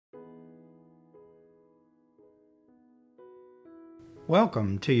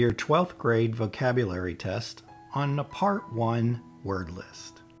Welcome to your 12th grade vocabulary test on the Part 1 word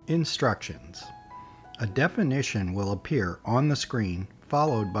list. Instructions. A definition will appear on the screen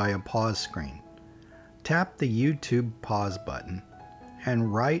followed by a pause screen. Tap the YouTube pause button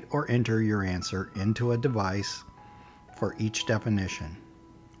and write or enter your answer into a device for each definition.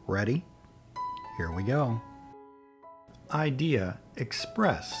 Ready? Here we go. Idea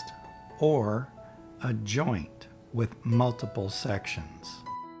expressed, or a joint with multiple sections.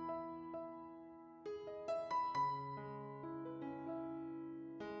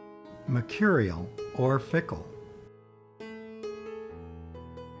 Mercurial or fickle.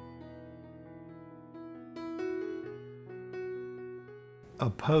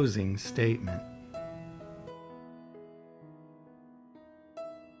 Opposing statement.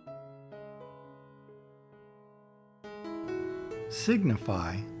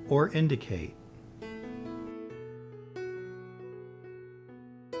 Signify or indicate.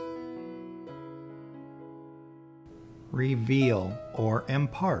 Reveal or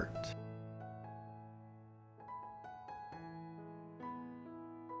impart.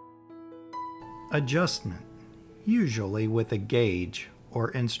 Adjustment, usually with a gauge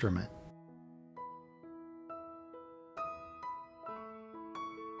or instrument.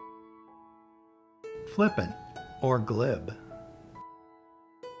 Flippant or glib.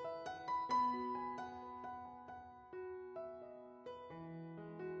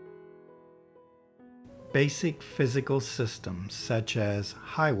 Basic physical systems such as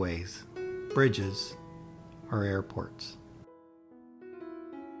highways, bridges, or airports.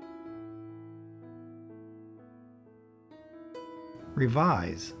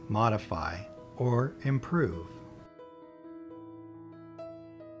 Revise, modify, or improve.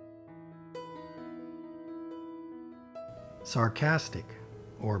 Sarcastic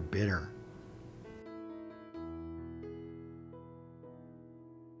or bitter.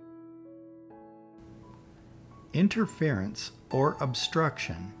 Interference or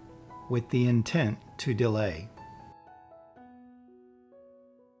obstruction with the intent to delay.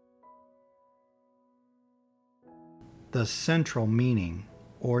 The central meaning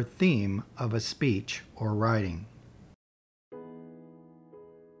or theme of a speech or writing.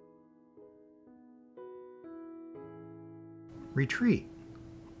 Retreat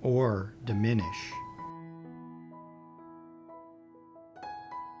or diminish.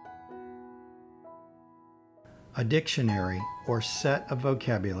 A dictionary or set of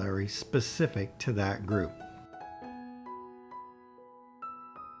vocabulary specific to that group.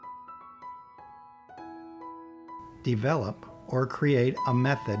 Develop or create a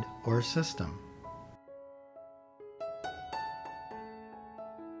method or system.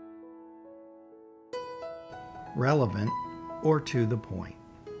 Relevant or to the point.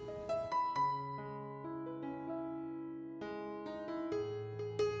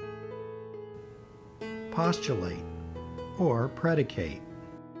 Postulate or predicate.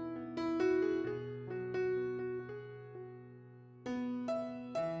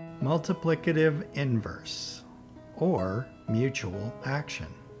 Multiplicative inverse or mutual action.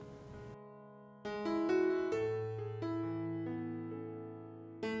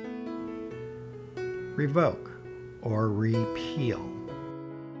 Revoke or repeal.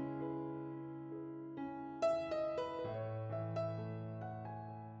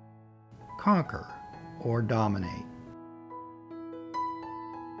 Conquer or dominate.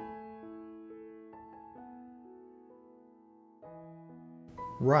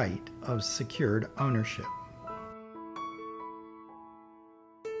 Right of secured ownership.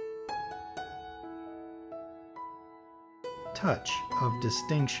 Touch of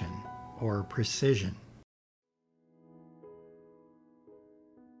distinction or precision.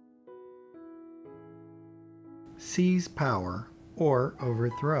 Seize power or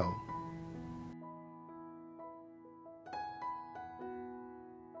overthrow.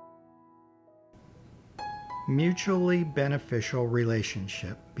 Mutually beneficial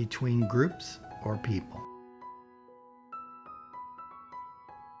relationship between groups or people.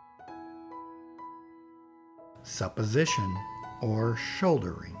 Supposition or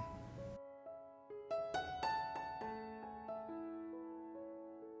shouldering.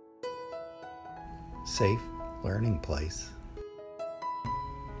 Safe learning place.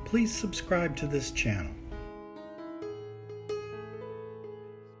 Please subscribe to this channel.